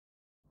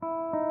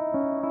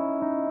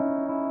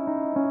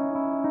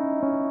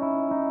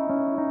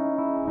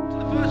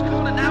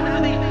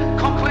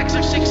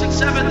of 6 and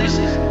 7, this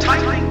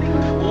tightening.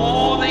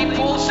 Oh, the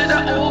pole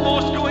sitter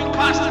almost going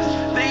past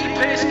the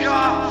pace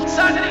car.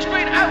 Sanding his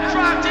green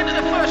out-dragged into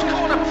the first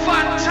corner.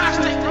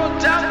 Fantastic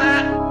run down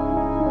there.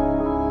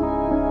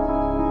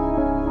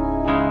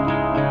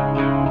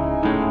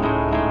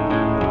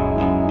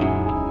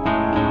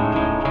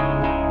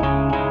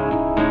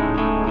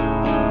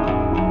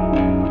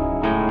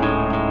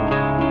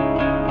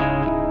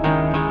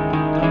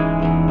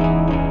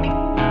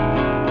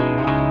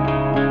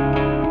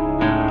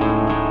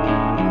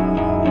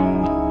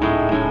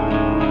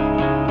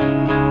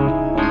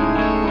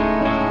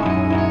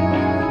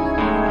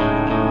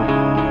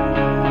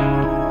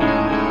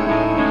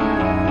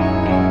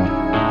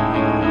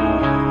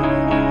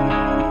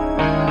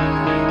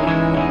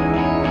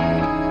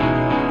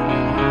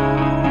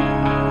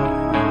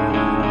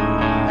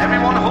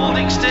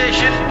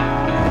 Station.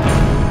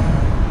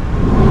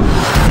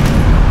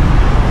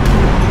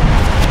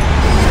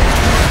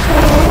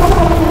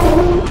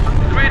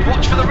 Great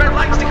watch for the red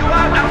lights to go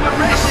out and we're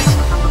racing.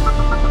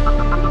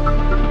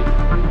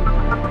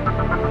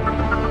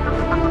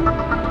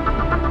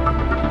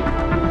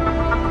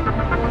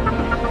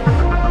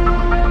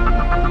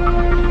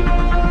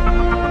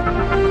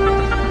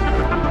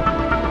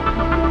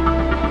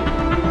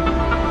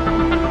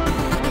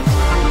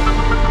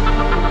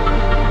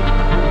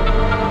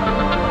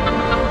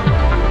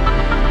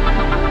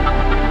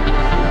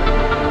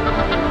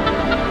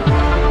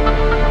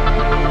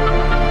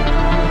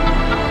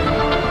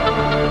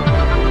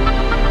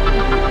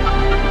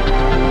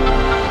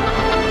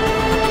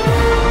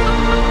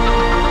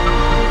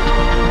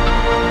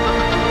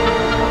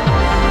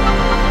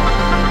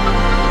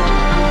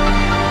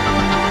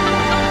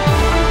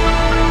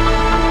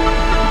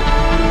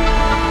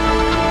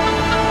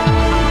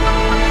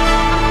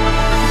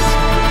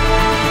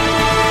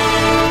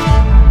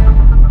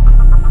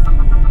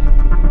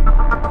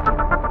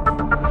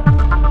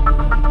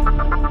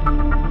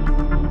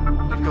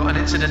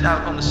 Incident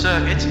out on the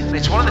circuit.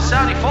 It's one of the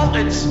Saudi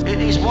Falcons. It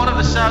is one of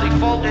the Saudi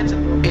Falcons.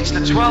 It's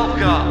the 12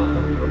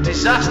 car.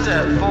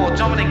 Disaster for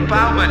Dominic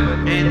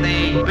Baumann in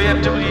the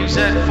BMW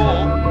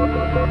Z4.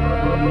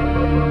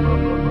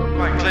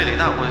 Quite clearly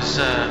that was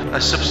a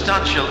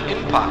substantial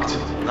impact.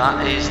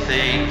 That is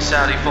the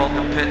Saudi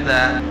Falcon pit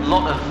there. A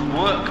lot of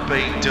work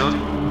being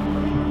done.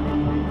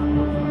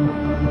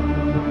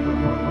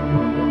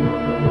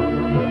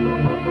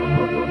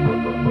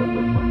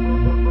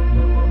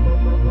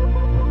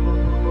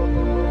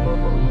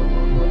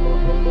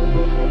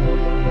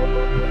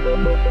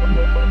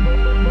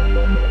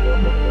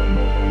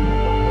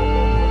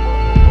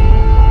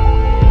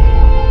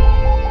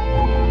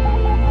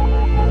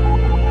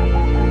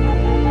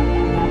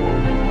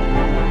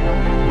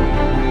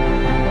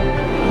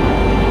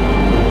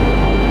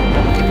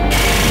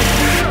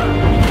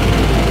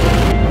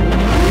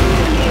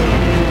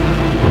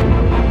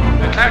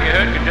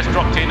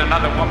 Dropped in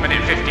another 1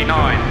 minute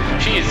 59.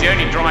 She is the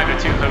only driver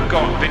to have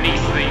got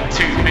beneath the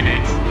 2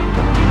 minutes.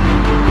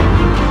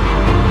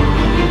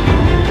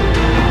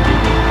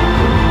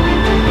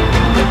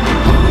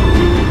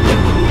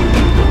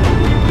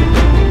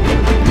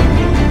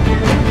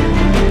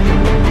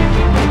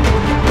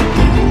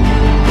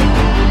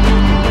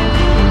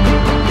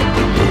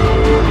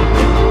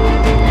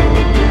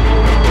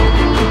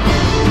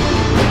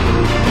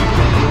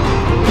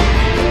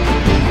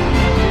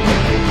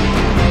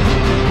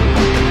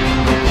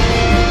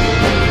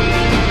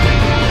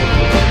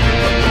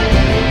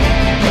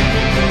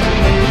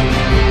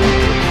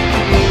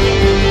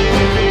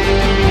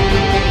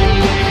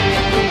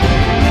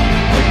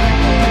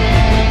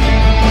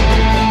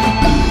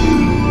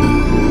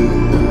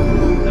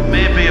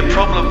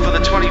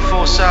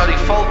 Saudi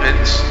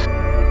Falcons.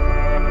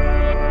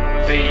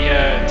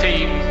 The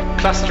team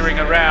clustering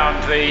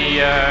around the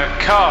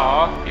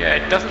car,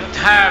 it doesn't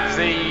have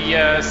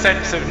the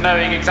sense of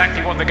knowing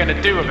exactly what they're going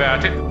to do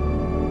about it.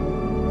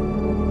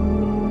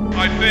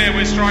 I fear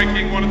we're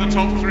striking one of the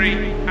top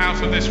 3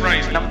 out of this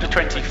race. Number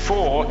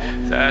 24,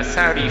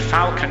 Saudi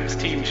Falcons,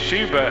 Team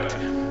Schubert,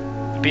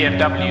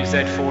 BMW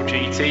Z4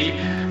 GT,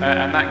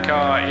 and that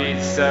car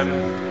is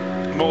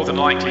more than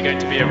likely going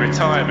to be a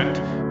retirement.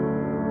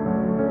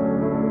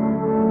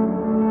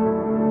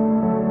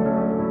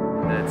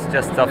 It's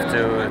just tough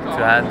to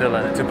handle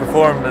and to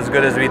perform as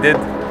good as we did,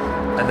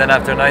 and then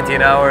after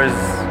 19 hours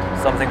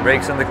something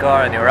breaks in the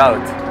car and you're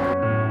out.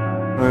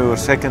 We were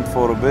second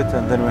for a bit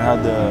and then we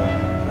had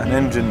an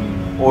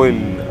engine oil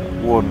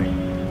warning.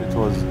 It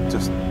was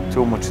just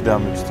too much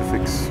damage to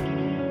fix.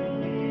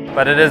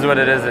 But it is what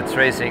it is, it's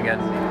racing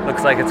and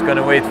looks like it's going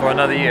to wait for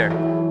another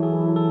year.